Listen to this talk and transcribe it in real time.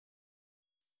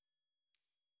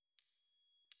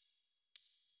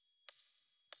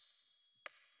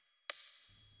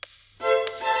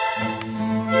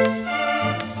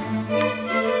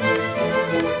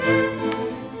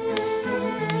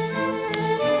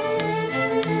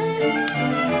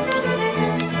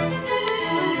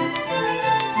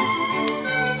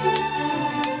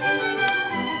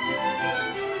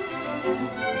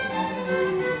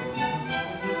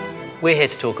We're here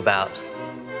to talk about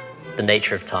the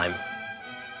nature of time,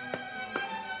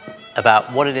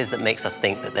 about what it is that makes us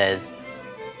think that there's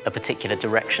a particular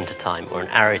direction to time or an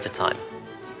arrow to time,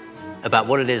 about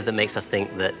what it is that makes us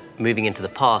think that moving into the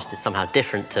past is somehow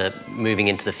different to moving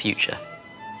into the future.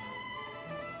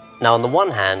 Now, on the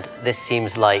one hand, this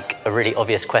seems like a really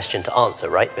obvious question to answer,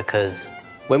 right? Because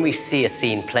when we see a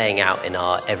scene playing out in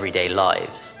our everyday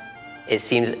lives, it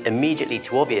seems immediately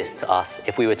too obvious to us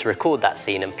if we were to record that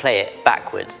scene and play it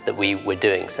backwards that we were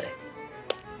doing so.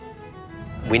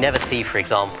 We never see, for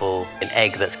example, an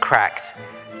egg that's cracked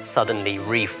suddenly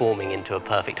reforming into a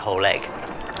perfect whole egg.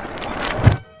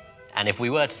 And if we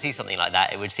were to see something like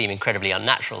that, it would seem incredibly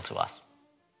unnatural to us.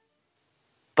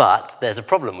 But there's a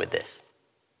problem with this.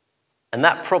 And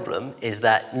that problem is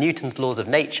that Newton's laws of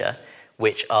nature,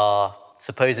 which are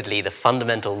supposedly the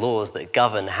fundamental laws that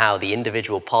govern how the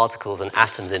individual particles and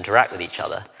atoms interact with each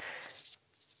other,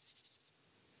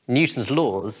 Newton's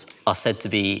laws are said to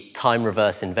be time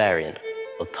reverse invariant,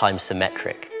 or time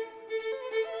symmetric.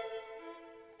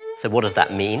 So what does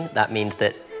that mean? That means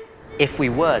that if we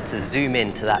were to zoom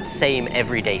into that same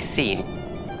everyday scene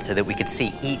so that we could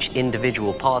see each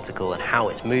individual particle and how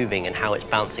it's moving and how it's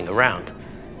bouncing around,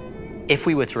 if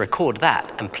we were to record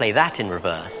that and play that in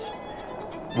reverse,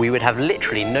 we would have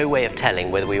literally no way of telling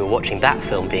whether we were watching that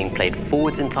film being played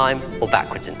forwards in time or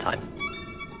backwards in time.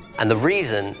 And the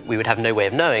reason we would have no way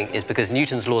of knowing is because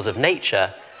Newton's laws of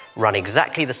nature run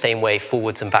exactly the same way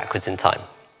forwards and backwards in time.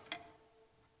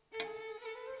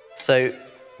 So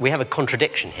we have a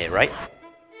contradiction here, right?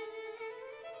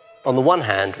 On the one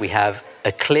hand, we have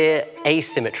a clear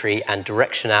asymmetry and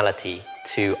directionality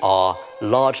to our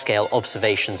large-scale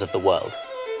observations of the world.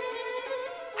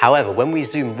 However, when we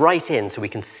zoom right in so we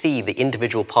can see the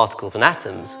individual particles and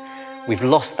atoms, we've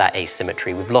lost that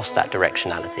asymmetry, we've lost that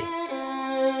directionality.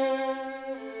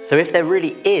 So if there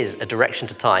really is a direction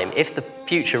to time, if the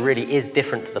future really is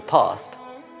different to the past,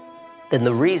 then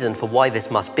the reason for why this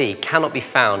must be cannot be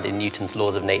found in Newton's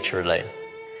laws of nature alone.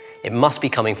 It must be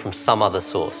coming from some other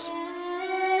source.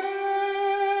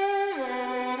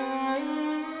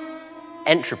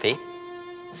 Entropy,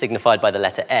 signified by the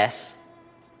letter S,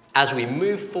 as we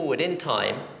move forward in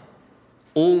time,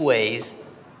 always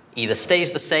either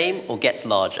stays the same or gets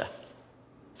larger.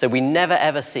 So we never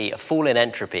ever see a fall in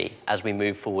entropy as we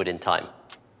move forward in time.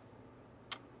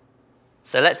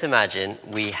 So let's imagine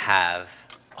we have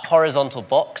a horizontal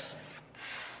box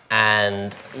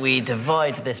and we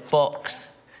divide this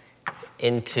box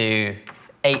into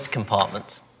 8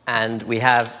 compartments and we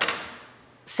have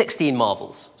 16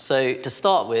 marbles. So to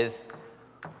start with,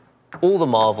 all the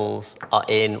marbles are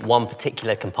in one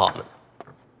particular compartment.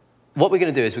 What we're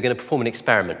going to do is we're going to perform an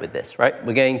experiment with this, right?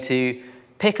 We're going to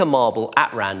pick a marble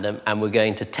at random and we're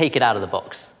going to take it out of the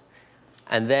box.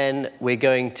 And then we're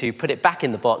going to put it back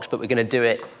in the box, but we're going to do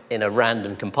it in a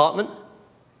random compartment.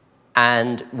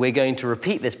 And we're going to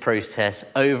repeat this process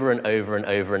over and over and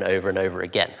over and over and over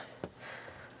again.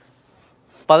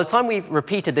 By the time we've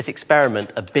repeated this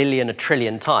experiment a billion, a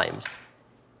trillion times,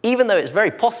 even though it's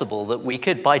very possible that we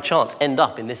could, by chance, end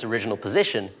up in this original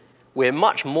position, we're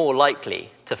much more likely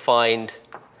to find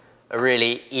a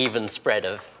really even spread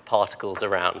of particles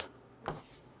around.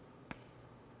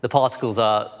 The particles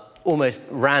are almost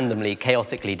randomly,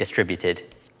 chaotically distributed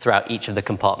throughout each of the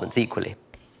compartments equally.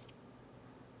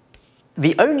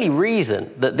 The only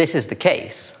reason that this is the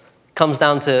case comes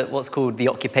down to what's called the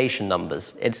occupation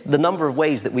numbers. It's the number of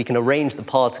ways that we can arrange the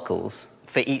particles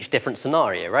for each different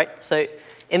scenario, right? So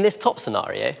in this top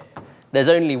scenario, there's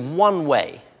only one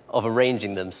way of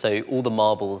arranging them so all the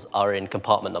marbles are in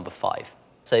compartment number 5.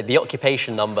 So the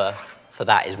occupation number for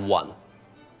that is 1.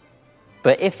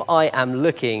 But if I am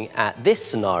looking at this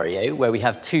scenario where we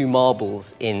have 2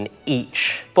 marbles in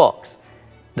each box,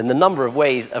 then the number of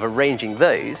ways of arranging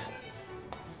those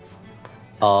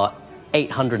are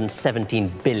 817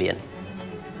 billion,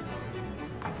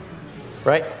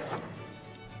 right?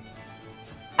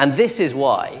 And this is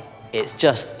why it's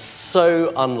just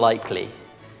so unlikely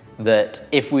that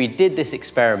if we did this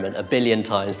experiment a billion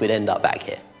times, we'd end up back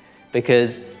here.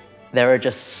 Because there are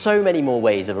just so many more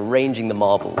ways of arranging the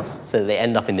marbles so that they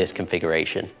end up in this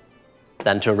configuration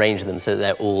than to arrange them so that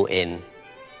they're all in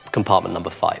compartment number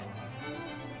 5.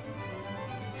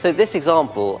 So this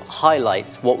example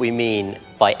highlights what we mean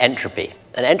by entropy.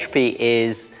 And entropy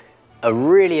is a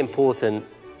really important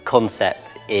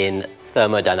concept in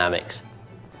thermodynamics.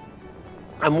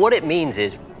 And what it means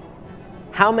is,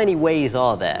 how many ways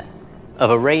are there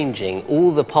of arranging all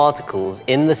the particles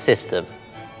in the system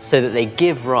so that they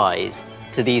give rise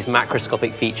to these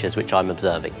macroscopic features which I'm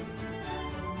observing?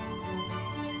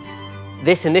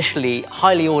 this initially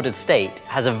highly ordered state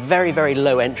has a very, very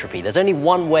low entropy. There's only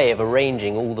one way of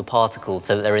arranging all the particles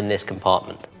so that they're in this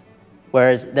compartment,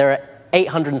 whereas there are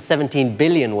 817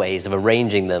 billion ways of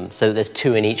arranging them so that there's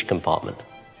 2 in each compartment.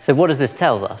 So what does this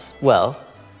tell us? Well,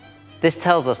 this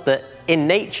tells us that in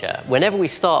nature, whenever we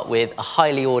start with a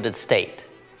highly ordered state,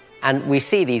 and we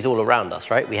see these all around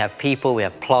us, right? We have people, we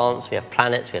have plants, we have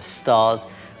planets, we have stars.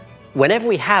 Whenever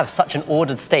we have such an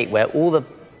ordered state where all the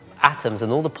atoms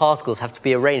and all the particles have to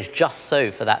be arranged just so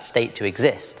for that state to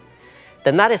exist,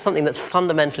 then that is something that's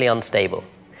fundamentally unstable.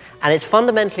 And it's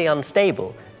fundamentally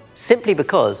unstable simply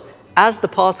because as the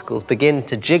particles begin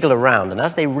to jiggle around and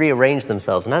as they rearrange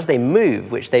themselves and as they move,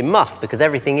 which they must because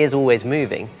everything is always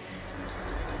moving,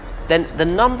 then the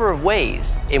number of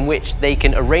ways in which they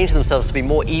can arrange themselves to be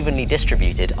more evenly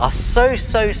distributed are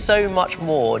so much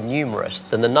more numerous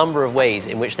than the number of ways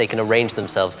in which they can arrange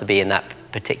themselves to be in that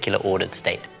particular ordered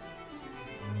state.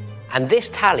 And this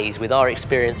tallies with our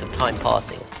experience of time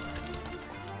passing.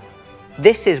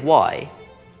 This is why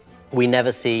we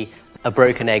never see a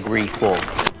broken egg reform.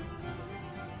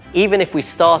 Even if we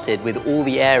started with all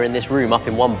the air in this room up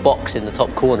in one box in the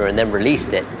top corner and then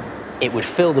released it, it would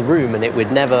fill the room and it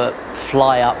would never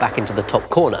fly up back into the top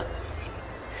corner.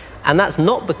 And that's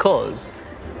not because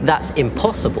that's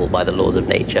impossible by the laws of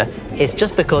nature, it's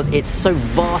just because it's so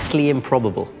vastly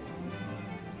improbable.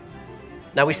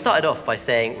 Now, we started off by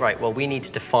saying, right, well, we need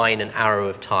to define an arrow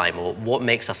of time, or what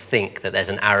makes us think that there's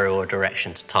an arrow or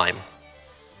direction to time.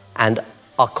 And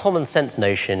our common sense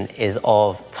notion is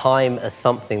of time as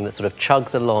something that sort of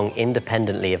chugs along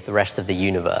independently of the rest of the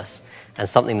universe, and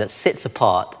something that sits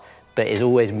apart but is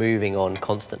always moving on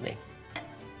constantly.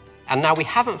 And now we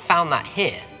haven't found that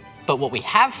here, but what we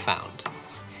have found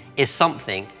is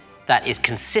something that is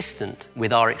consistent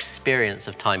with our experience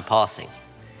of time passing.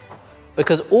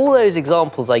 Because all those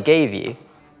examples I gave you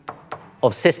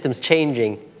of systems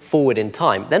changing forward in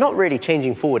time, they're not really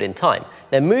changing forward in time.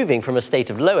 They're moving from a state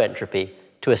of low entropy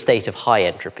to a state of high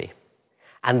entropy.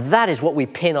 And that is what we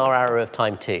pin our arrow of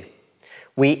time to.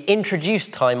 We introduce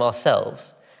time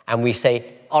ourselves, and we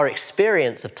say our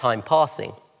experience of time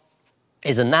passing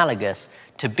is analogous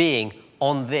to being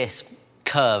on this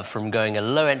curve from going a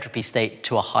low entropy state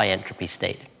to a high entropy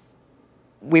state.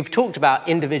 We've talked about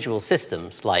individual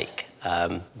systems like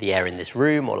the air in this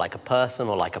room, or like a person,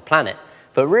 or like a planet,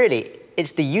 but really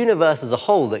it's the universe as a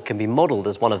whole that can be modeled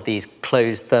as one of these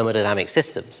closed thermodynamic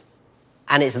systems.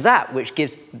 And it's that which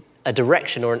gives a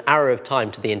direction or an arrow of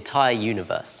time to the entire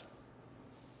universe.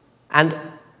 And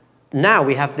now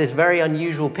we have this very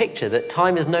unusual picture that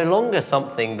time is no longer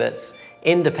something that's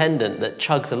independent, that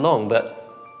chugs along, but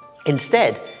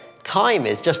instead, time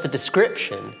is just a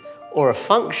description or a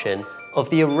function of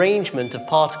the arrangement of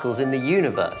particles in the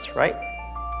universe, right?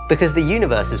 Because the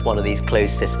universe is one of these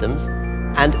closed systems,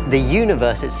 and the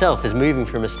universe itself is moving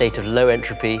from a state of low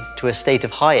entropy to a state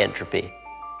of high entropy.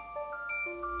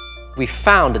 We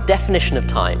found a definition of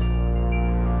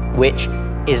time which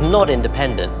is not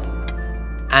independent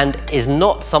and is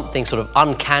not something sort of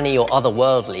uncanny or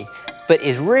otherworldly, but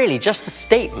is really just a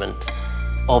statement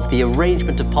of the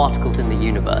arrangement of particles in the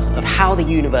universe, of how the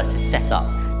universe is set up.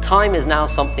 Time is now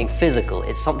something physical.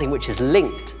 It's something which is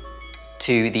linked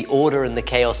to the order and the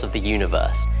chaos of the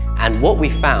universe. And what we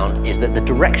found is that the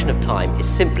direction of time is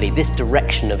simply this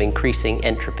direction of increasing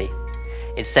entropy.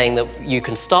 It's saying that you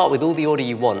can start with all the order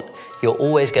you want, you're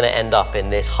always going to end up in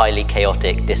this highly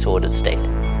chaotic, disordered state.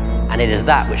 And it is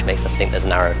that which makes us think there's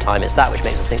an arrow of time. It's that which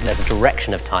makes us think there's a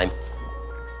direction of time.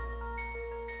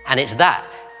 And it's that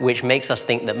which makes us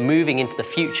think that moving into the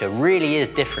future really is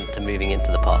different to moving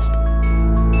into the past.